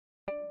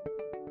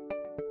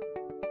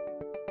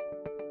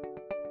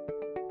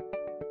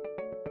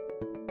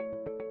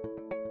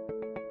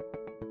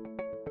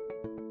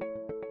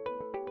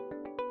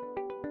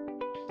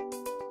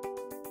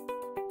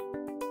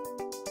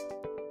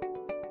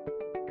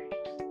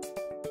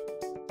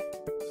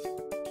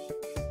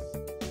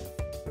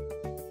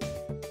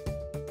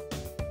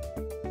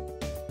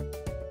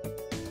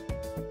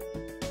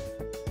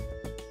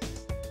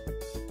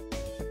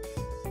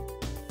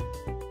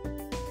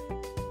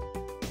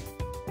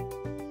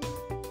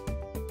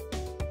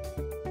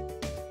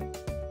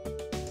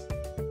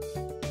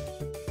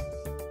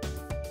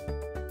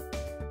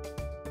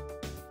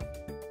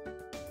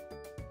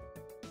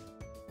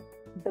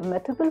The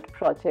Metabuild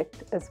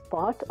project is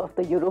part of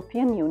the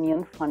European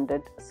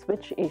Union-funded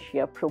Switch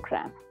Asia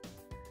program.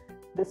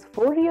 This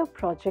 4-year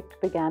project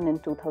began in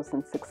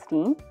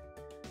 2016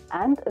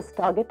 and is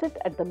targeted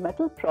at the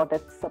metal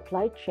product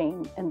supply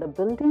chain in the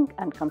building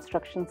and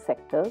construction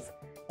sectors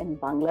in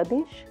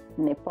Bangladesh,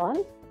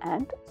 Nepal,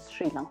 and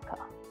Sri Lanka.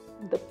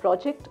 The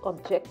project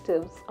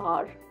objectives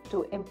are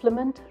to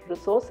implement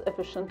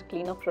resource-efficient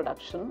cleaner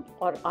production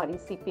or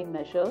RECP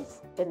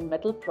measures in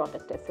metal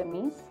product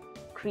SMEs,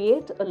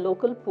 create a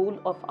local pool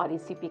of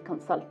RECP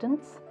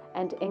consultants,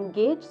 and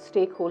engage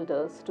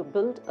stakeholders to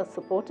build a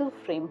supportive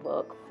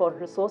framework for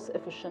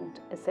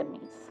resource-efficient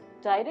SMEs.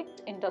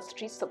 Direct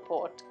industry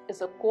support is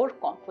a core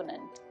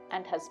component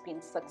and has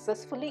been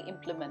successfully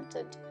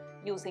implemented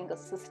using a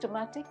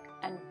systematic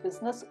and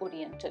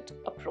business-oriented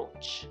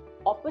approach.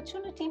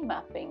 Opportunity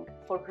mapping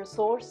for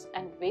resource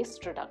and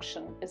waste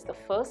reduction is the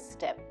first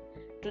step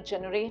to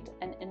generate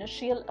an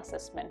initial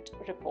assessment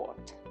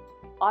report.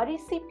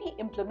 RECP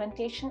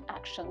implementation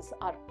actions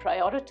are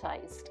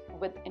prioritized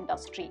with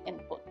industry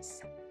inputs.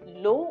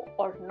 Low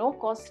or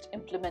no-cost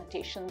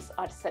implementations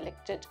are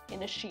selected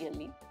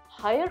initially.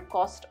 Higher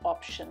cost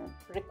option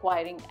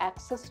requiring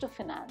access to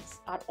finance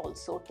are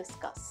also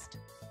discussed.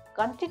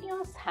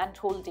 Continuous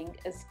handholding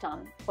is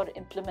done for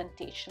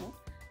implementation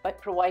by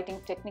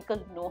providing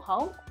technical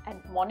know-how and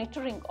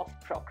monitoring of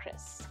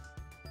progress.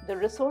 The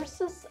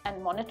resources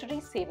and monetary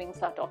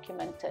savings are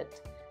documented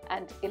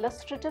and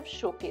illustrative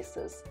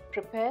showcases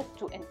prepared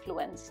to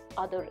influence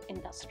other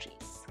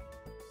industries.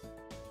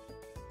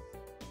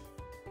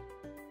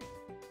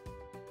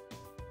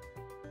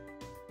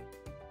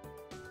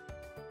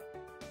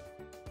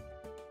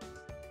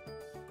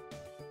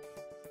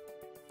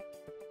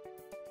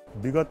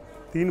 विगत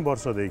 3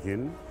 वर्षदेखि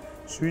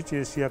switch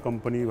एसिया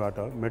कम्पनीबाट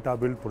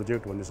मेटाबिल्ड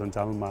project भन्ने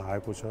सञ्चालनमा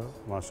आएको छ।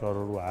 उहाँ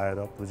सरहरू आएर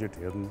प्रोजेक्ट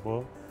हेर्नुभयो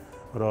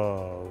र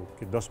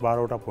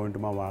 10-12 वटा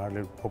पोइन्टमा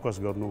उहाँहरूले फोकस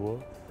गर्नुभयो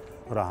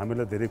र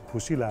हामीलाई धेरै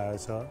खुसी लागेको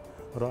छ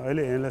र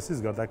अहिले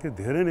एनालाइसिस गर्दाखेरि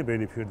धेरै नै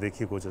बेनिफिट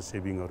देखिएको छ।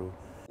 सेभिङहरू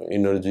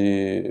एनर्जी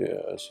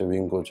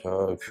सेभिङको छ,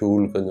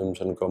 फ्युल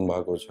कन्जम्सन कम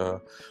भएको छ,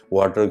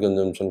 वाटर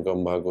कन्जम्सन कम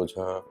भएको छ,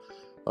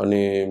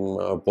 अनि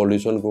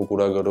पोल्युसनको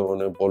कुरा गरौँ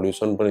भने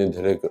पोल्युसन पनि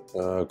धेरै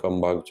कम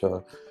भएको छ।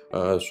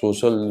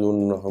 सोशल जुन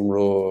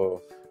हाम्रो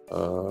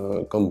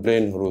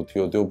कम्प्लेनहरू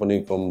थियो त्यो पनि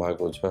कम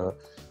भएको छ।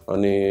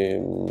 अनि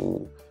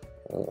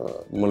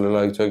मलाई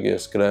लाग्छ कि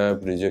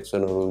स्क्रैप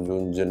रिजेक्सनहरू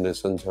जुन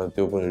जेनेरेसन छ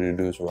त्यो पनि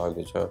रिड्युस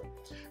भएको छ।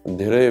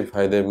 धेरै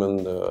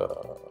फाइदेमन्द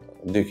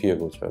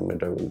देखिएको छ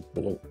मेटाबिल्ड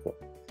प्रोजेक्टको।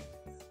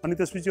 अनि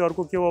त्यसपछि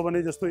अर्को के हो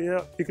भने जस्तो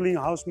पिकलिङ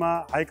हाउसमा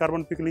हाई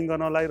कार्बन पिकलिङ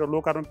गर्नलाई र लो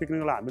कार्बन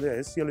पिकलिङलाई हामीले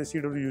HCl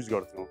एसिडहरू युज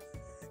गर्थ्यौँ।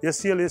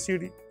 HCl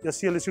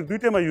एसिड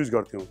दुईटैमा युज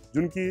गर्थ्यौँ,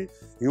 जुन कि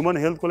ह्युमन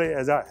हेल्थको लागि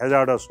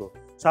हेजार्डस हो।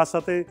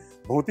 साथसाथै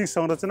भौतिक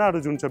संरचनाहरू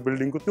जुन छ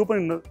बिल्डिङको त्यो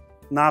पनि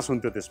नाश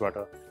हुन्थ्यो त्यसबाट।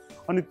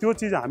 अनि त्यो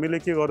चिज हामीले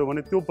के गर्यौँ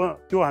भने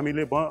त्यो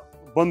हामीले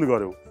बन्द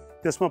गर्यौँ।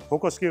 त्यसमा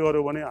फोकस के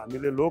गर्यौँ भने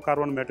हामीले लो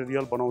कार्बन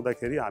मटेरियल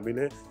बनाउँदाखेरि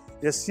हामीले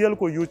HCl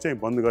को युज चाहिँ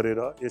बन्द गरेर,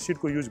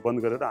 एसिडको युज बन्द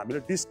गरेर हामीले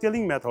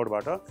डिस्केलिङ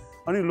मेथडबाट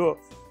अनि लो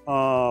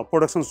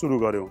प्रोडक्सन सुरु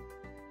गर्यौँ।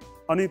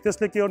 अनि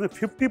त्यसले के गर्यो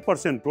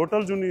 50%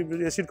 टोटल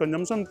जुन एसिड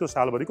कन्जम्सन त्यो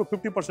सालभरिको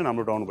 50%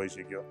 हाम्रो डाउन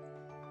भइसक्यो।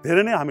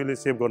 धेरै नै हामीले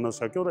सेभ गर्न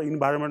सक्यौँ र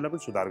इन्भाइरोमेन्टलाई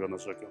पनि सुधार गर्न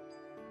सक्यौँ।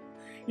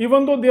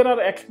 Even though there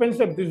are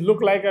expenses, this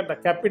look like at the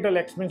capital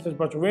expenses,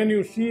 but when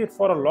you see it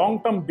for a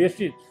long-term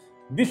basis,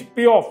 this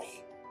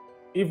payoffs.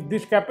 If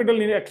this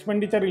capital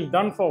expenditure is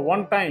done for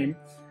one time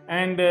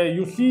and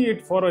you see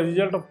it for a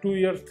result of 2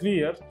 years, 3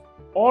 years,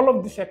 all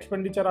of this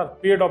expenditure are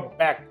paid off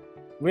back.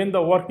 When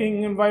the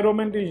working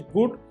environment is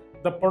good,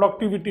 the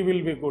productivity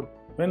will be good.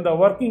 When the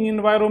working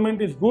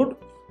environment is good,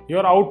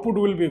 your output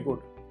will be good.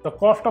 The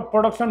cost of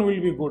production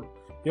will be good.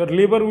 Your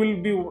labor will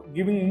be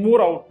giving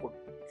more output.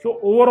 So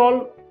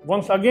overall,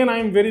 once again, I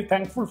am very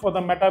thankful for the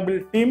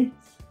Metabuild team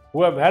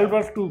who have helped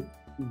us to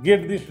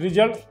get these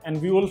results,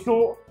 and we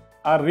also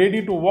are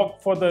ready to work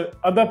for the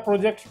other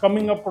projects,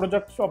 coming up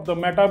projects of the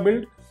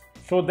Metabuild,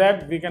 so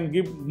that we can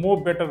give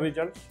more better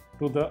results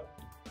to the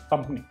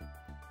company.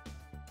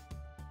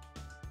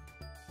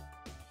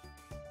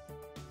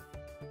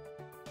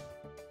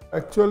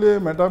 Actually,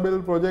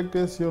 Metabuild project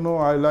is,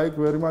 I like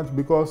very much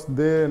because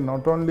they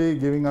not only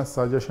giving us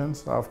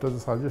suggestions. After the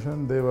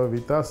suggestion, they were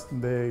with us.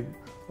 They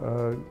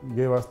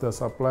gave us the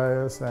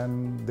suppliers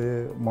and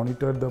they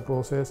monitored the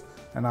process.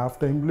 And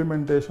after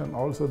implementation,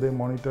 also they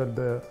monitored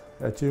the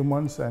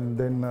achievements, and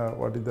then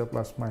what is the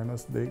plus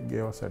minus, they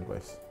gave us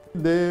advice.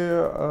 They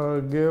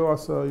gave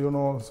us,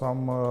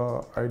 some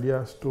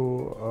ideas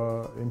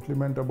to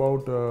implement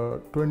about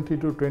 20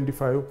 to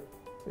 25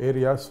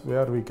 areas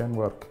where we can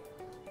work.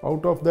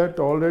 Out of that,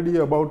 already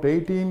about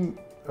 18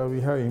 we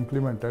have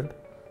implemented,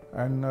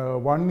 and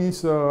one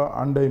is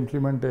under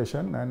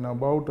implementation, and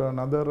about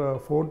another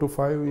 4 to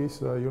 5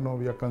 is,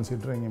 we are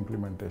considering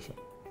implementation.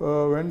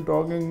 When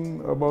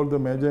talking about the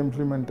major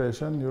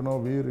implementation,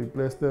 we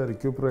replaced the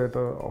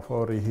recuperator of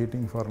our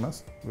reheating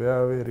furnace,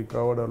 where we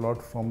recovered a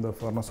lot from the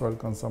furnace oil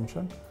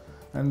consumption.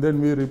 And then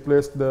we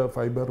replaced the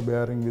fiber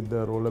bearing with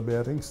the roller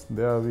bearings.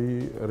 There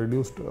we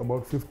reduced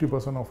about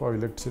 50% of our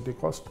electricity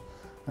cost.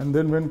 And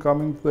then when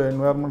coming to the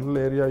environmental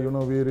area,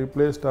 we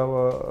replaced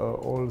our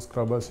old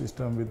scrubber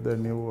system with the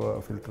new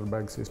filter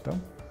bag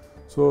system.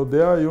 So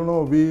there,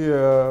 we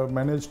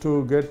managed to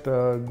get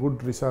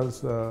good results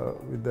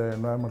with the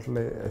environmental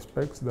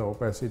aspects. The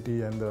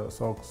opacity and the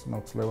SOx,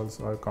 NOx levels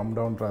are come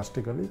down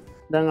drastically.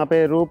 දැන් අපේ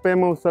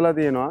රූපේම උස්සලා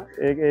තියෙනවා.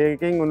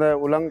 ඒකෙන් හොඳ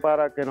උලං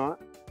පාරක් එනවා.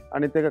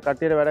 අනිත් එක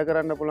කට්ටියට වැඩ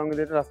කරන්න පුළුවන්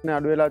විදිහට රස්නේ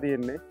අඩු වෙලා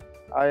තියෙන්නේ.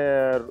 ආය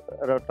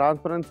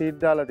ට්‍රාන්ස්පරන්ට්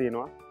සීට් දාලා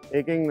තියෙනවා.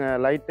 ඒකෙන්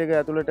ලයිට් එක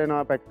ඇතුළට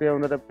එනවා, ෆැක්ටරිය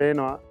හොඳට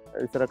පේනවා.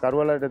 ඉතර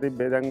කරවලට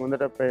තිබ්බේ දැන්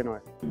හොඳට පේනවා.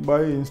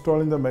 By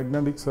installing the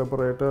magnetic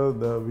separator,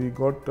 we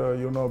got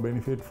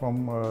benefit from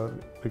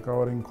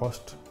recovering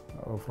cost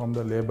from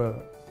the labor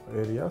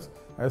areas,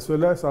 as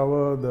well as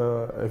the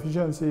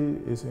efficiency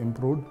is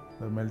improved,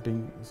 the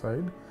melting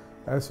side,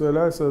 as well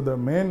as the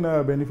main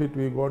benefit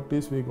we got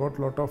is we got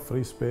lot of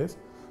free space.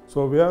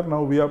 So we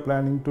are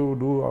planning to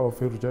do our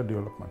future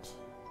developments.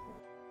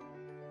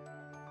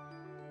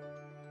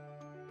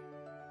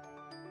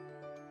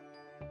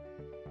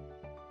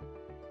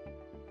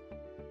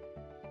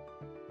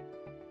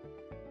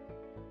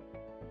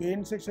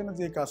 Paint সেকশনে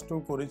যে কাজটাও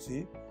করেছি,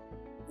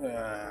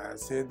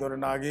 সে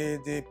ধরেন আগে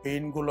যে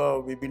পেইন্টগুলো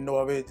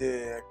বিভিন্নভাবে যে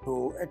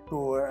একটু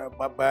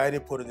বাইরে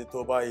পড়ে যেত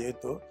বা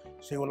হতো,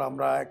 সেগুলো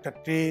আমরা একটা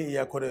ট্রে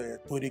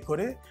তৈরি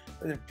করে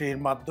ট্রের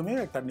মাধ্যমে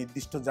একটা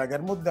নির্দিষ্ট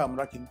জায়গার মধ্যে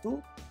আমরা কিন্তু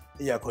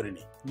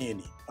নিয়ে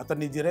নিই, অর্থাৎ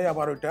নিজেরাই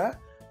আবার ওইটা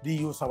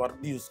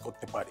রিউজ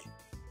করতে পারি।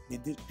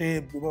 ট্রে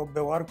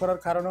ব্যবহার করার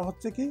কারণে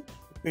হচ্ছে কি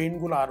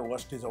পেইন্টগুলো আর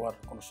ওয়েস্টেজ হওয়ার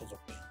কোনো সুযোগ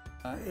নেই।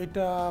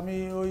 এটা আমি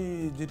ওই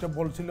যেটা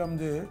বলছিলাম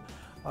যে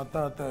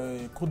অর্থাৎ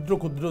ক্ষুদ্র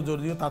ক্ষুদ্র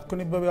যদিও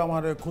তাৎক্ষণিকভাবে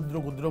আমার ক্ষুদ্র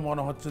ক্ষুদ্র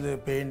মনে হচ্ছে যে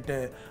পেইন্টে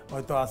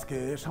হয়তো আজকে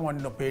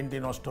সামান্য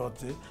পেইন্টই নষ্ট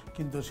হচ্ছে,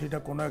 কিন্তু সেটা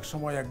কোনো এক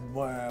সময়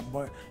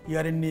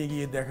ইয়ারিং নিয়ে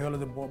গিয়ে দেখা গেলো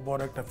যে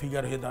বড় একটা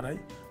ফিগার হয়ে দাঁড়ায়,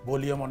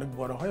 ভলিউম অনেক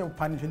বড় হয় এবং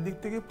ফাইন্যান্সিয়াল দিক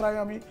থেকে প্রায়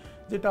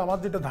আমার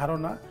যেটা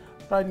ধারণা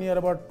প্রায় নিয়ার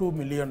অ্যাবাউট 2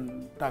 মিলিয়ন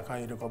টাকা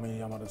এরকমই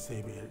আমার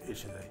সেভ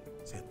এসে যায়।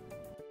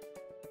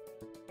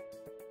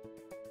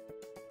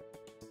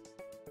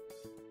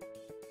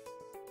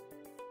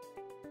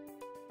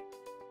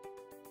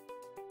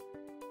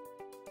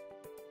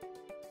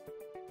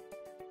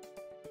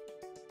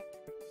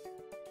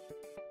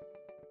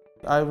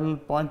 I will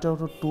point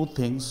out two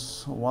things.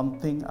 One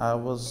thing, I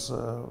was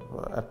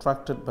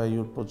attracted by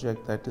your project,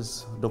 that is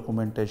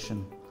documentation.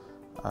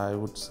 I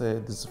would say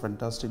this is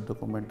fantastic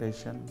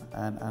documentation,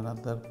 and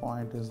another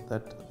point is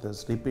that this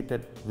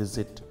repeated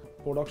visit.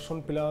 Production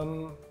plan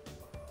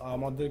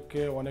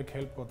আমাদেরকে অনেক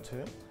help করছে।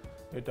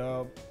 এটা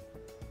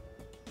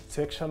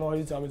section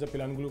wise আমি যে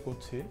প্ল্যানগুলো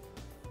করছি,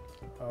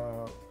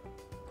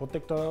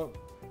 প্রত্যেকটা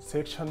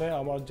সেকশনে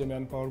আমার যে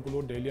ম্যান পাওয়ারগুলো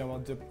ডেইলি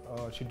আমার যে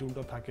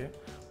শিডিউলটা থাকে,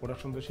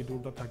 প্রোডাকশন যে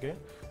শিডিউলটা থাকে,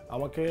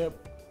 আমাকে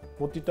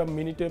প্রতিটা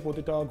মিনিটে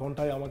প্রতিটা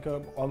ঘন্টায় আমাকে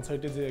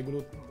অনসাইটে যে এগুলো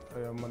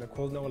মানে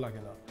খোঁজ নেওয়া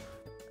লাগে না।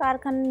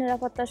 কারখানার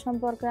নিরাপত্তা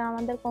সম্পর্কে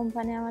আমাদের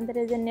কোম্পানি আমাদের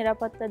এই যে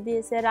নিরাপত্তা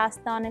দিয়েছে,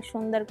 রাস্তা অনেক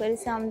সুন্দর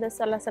করেছে, আমাদের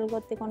চলাচল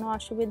করতে কোনো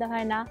অসুবিধা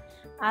হয় না,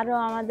 আরও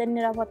আমাদের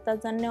নিরাপত্তার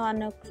জন্য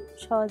অনেক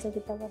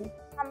সহযোগিতা করে।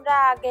 আমরা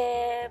আগে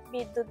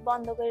বিদ্যুৎ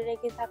বন্ধ করে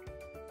রেখে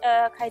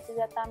খাইতে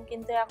যেতাম,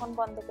 কিন্তু এখন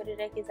বন্ধ করে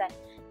রেখে যাই,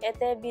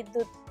 এতে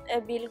বিদ্যুৎ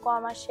বিল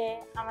কম আসে,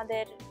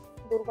 আমাদের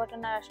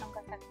দুর্ঘটনার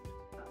আশঙ্কা থাকে।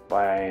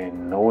 By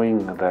knowing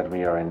that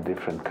we are in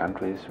different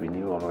countries, we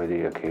knew already,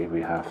 okay,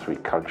 we have 3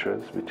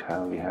 cultures which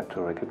we had to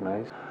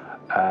recognize,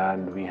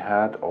 and we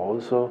had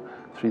also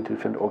 3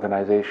 different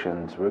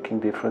organizations working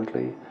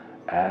differently,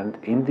 and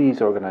in these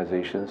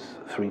organizations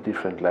 3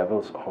 different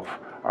levels of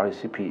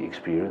RCP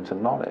experience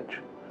and knowledge.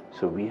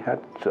 So we had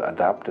to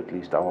adapt at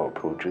least our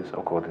approaches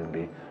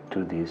accordingly to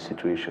these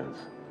situations.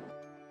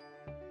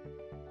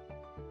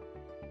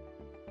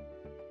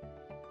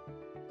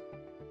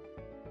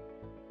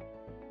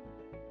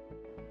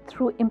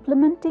 Through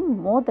implementing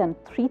more than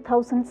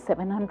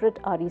 3,700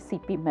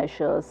 RECP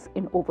measures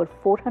in over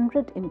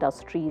 400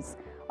 industries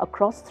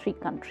across 3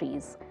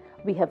 countries,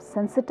 we have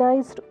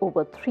sensitized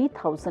over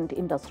 3,000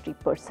 industry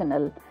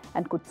personnel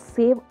and could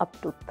save up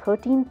to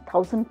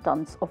 13,000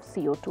 tons of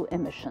CO2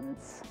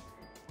 emissions.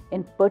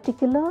 In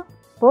particular,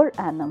 per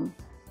annum,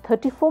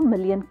 34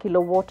 million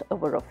kilowatt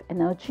hour of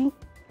energy,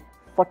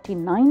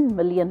 49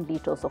 million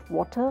liters of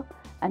water,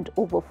 and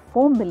over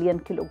 4 million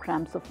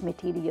kilograms of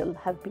material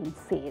have been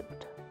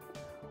saved.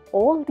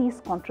 All these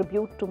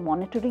contribute to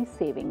monetary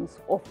savings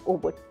of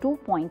over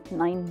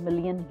 2.9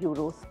 million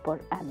euros per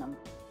annum.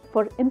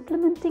 For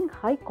implementing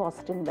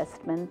high-cost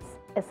investments,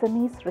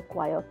 SMEs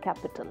require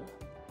capital.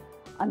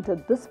 Under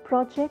this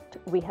project,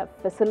 we have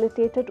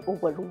facilitated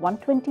over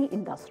 120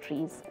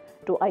 industries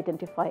to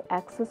identify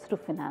access to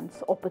finance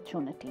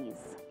opportunities.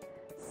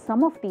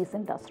 Some of these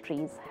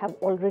industries have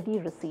already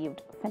received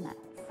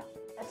finance.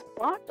 As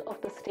part of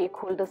the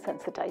stakeholder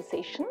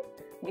sensitization,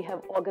 we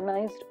have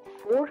organized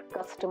 4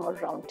 customer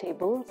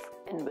roundtables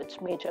in which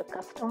major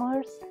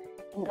customers,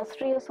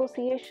 industry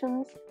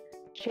associations,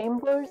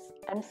 chambers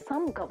and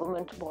some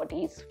government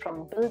bodies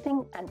from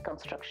building and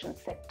construction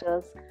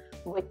sectors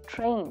were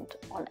trained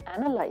on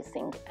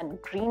analyzing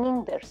and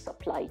greening their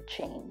supply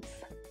chains.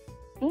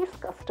 These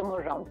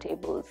customer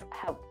roundtables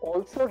have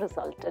also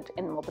resulted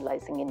in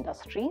mobilizing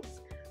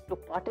industries to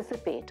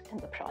participate in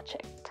the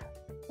project.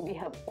 We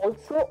have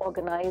also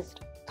organized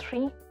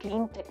 3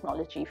 clean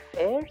technology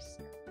fairs,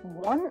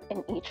 one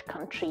in each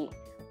country,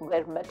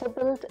 where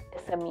Metabuild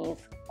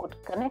SMEs could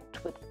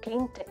connect with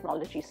clean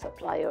technology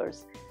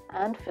suppliers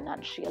and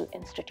financial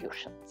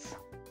institutions.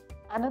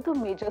 Another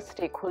major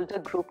stakeholder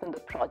group in the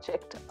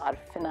project are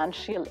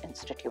financial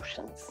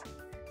institutions.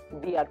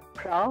 We are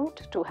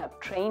proud to have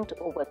trained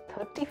over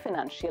 30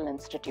 financial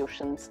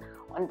institutions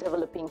on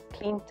developing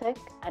clean tech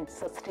and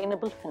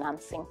sustainable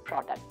financing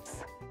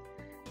products.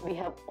 We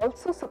have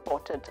also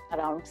supported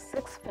around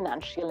 6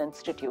 financial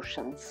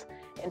institutions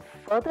in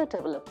further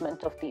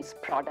development of these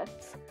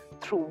products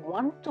through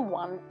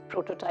one-to-one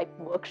prototype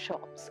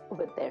workshops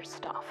with their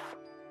staff.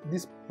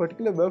 This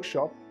particular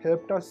workshop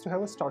helped us to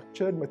have a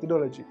structured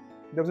methodology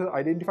in terms of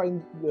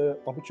identifying the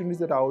opportunities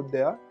that are out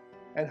there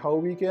and how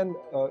we can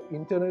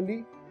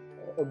internally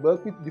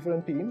work with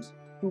different teams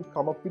to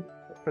come up with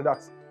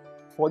products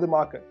for the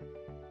market.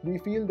 We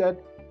feel that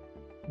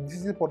this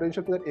is a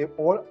potential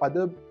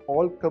that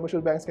all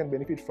commercial banks can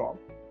benefit from.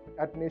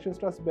 At Nations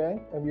Trust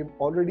Bank, and we have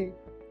already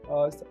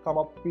come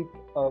up with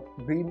a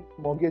green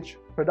mortgage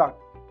product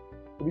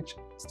which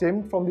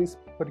stemmed from this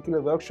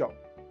particular workshop.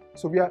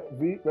 So we are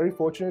very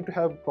fortunate to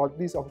have got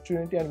this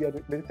opportunity, and we are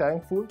very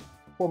thankful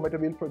for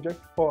Metabuild project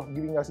for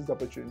giving us this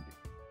opportunity.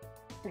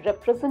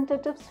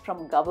 Representatives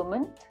from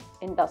government,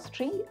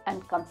 industry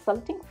and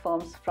consulting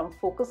firms from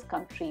focus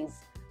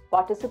countries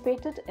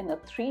participated in a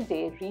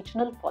 3-day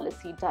regional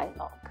policy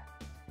dialogue.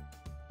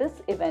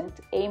 This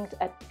event aimed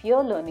at peer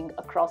learning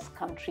across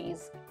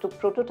countries to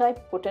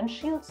prototype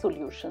potential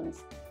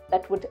solutions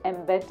that would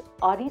embed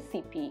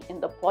RECP in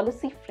the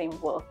policy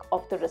framework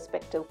of the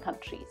respective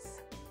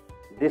countries.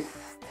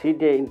 This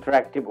 3-day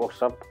interactive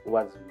workshop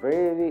was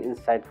very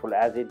insightful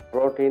as it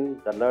brought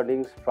in the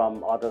learnings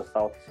from other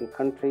South Asian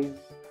countries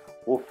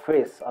who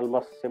face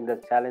almost similar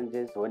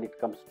challenges when it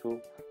comes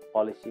to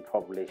policy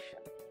formulation.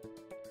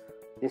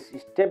 This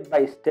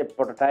step-by-step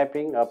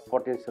prototyping of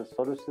potential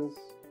solutions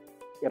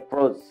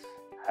approach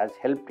has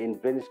helped in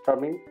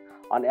brainstorming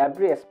on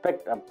every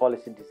aspect of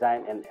policy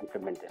design and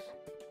implementation.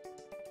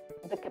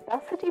 The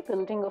capacity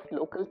building of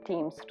local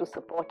teams to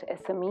support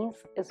SMEs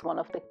is one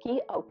of the key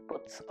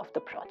outputs of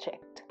the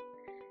project.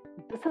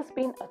 This has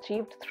been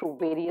achieved through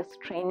various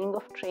training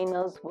of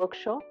trainers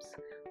workshops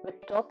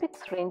with topics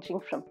ranging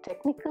from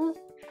technical,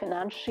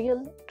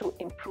 financial to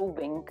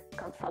improving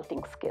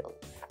consulting skills.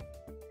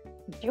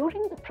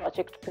 During the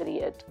project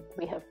period,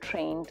 we have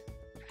trained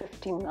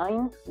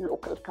 59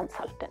 local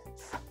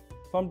consultants.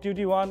 From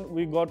duty 1,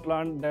 we got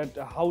learned that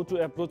how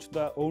to approach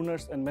the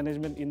owners and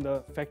management in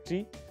the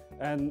factory.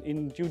 And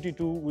in duty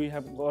 2, we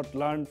have got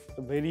learned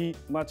very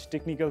much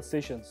technical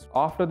sessions.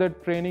 After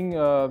that training,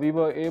 we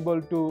were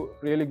able to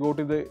really go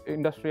to the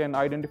industry and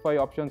identify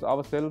options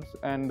ourselves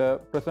and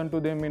present to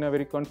them in a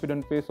very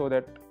confident way, so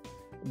that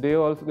they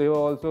were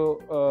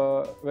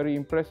also very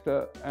impressed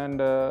and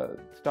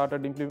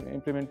started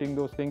implementing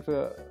those things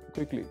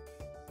quickly.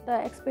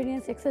 The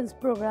Experience Exchange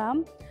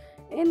program.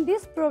 In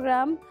this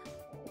program,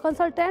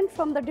 consultants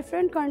from the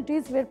different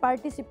countries were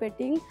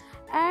participating,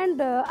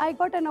 and I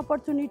got an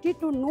opportunity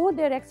to know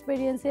their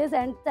experiences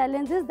and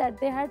challenges that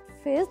they had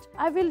faced.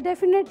 I will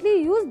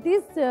definitely use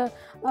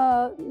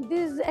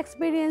these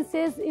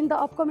experiences in the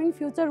upcoming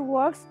future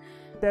works.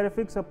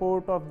 Terrific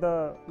support of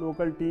the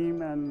local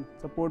team and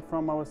support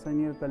from our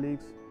senior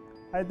colleagues.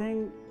 I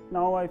think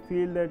now I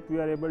feel that we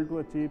are able to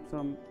achieve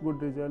some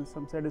good results,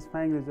 some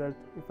satisfying results.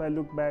 If I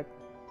look back,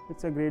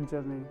 it's a great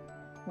journey.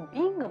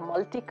 Being a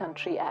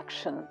multi-country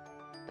action,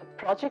 the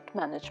project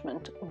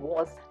management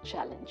was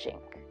challenging.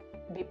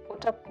 We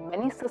put up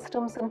many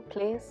systems in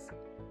place,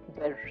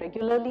 were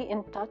regularly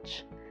in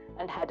touch,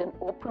 and had an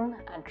open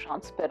and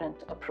transparent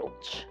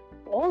approach.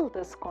 All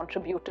this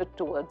contributed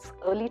towards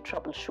early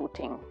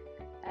troubleshooting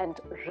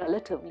and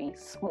relatively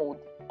smooth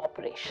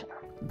operation.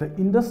 The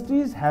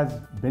industries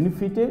has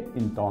benefited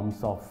in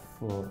terms of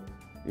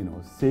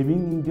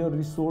saving in their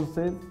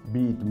resources,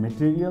 be it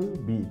material,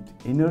 be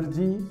it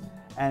energy,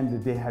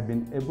 and they have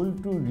been able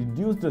to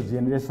reduce the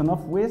generation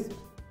of waste,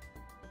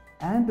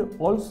 and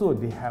also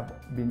they have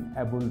been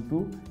able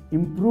to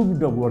improve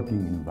the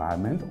working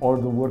environment or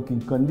the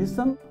working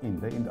condition in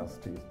the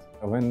industries.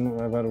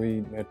 Whenever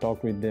we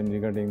talk with them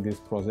regarding these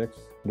projects,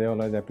 they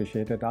always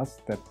appreciated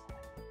us that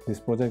this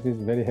project is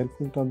very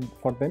helpful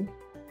for them.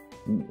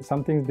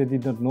 Some things they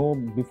did not know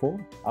before.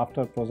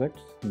 After projects,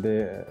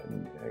 they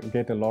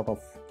get a lot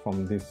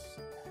from this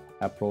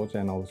approach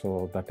and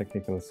also the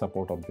technical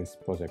support of these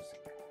projects.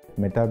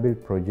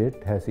 Metabuild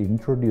project has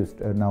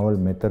introduced a novel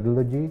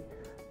methodology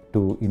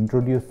to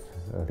introduce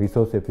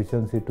resource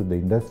efficiency to the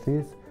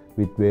industries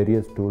with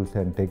various tools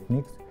and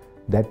techniques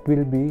that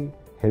will be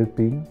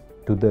helping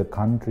to the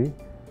country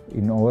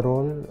in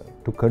overall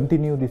to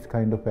continue this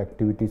kind of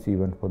activities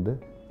even for the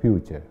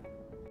future.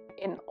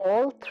 In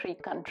all three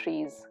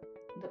countries,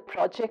 the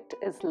project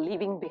is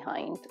leaving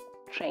behind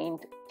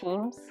trained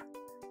teams,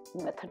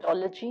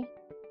 methodology,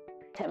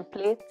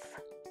 templates,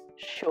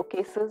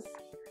 showcases,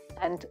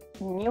 and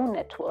new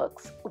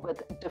networks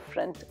with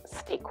different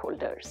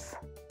stakeholders.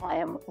 I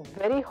am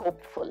very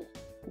hopeful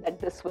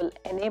that this will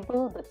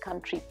enable the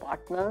country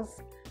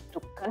partners to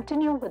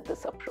continue with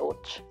this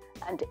approach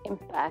and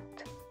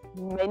impact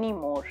many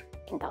more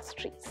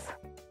industries.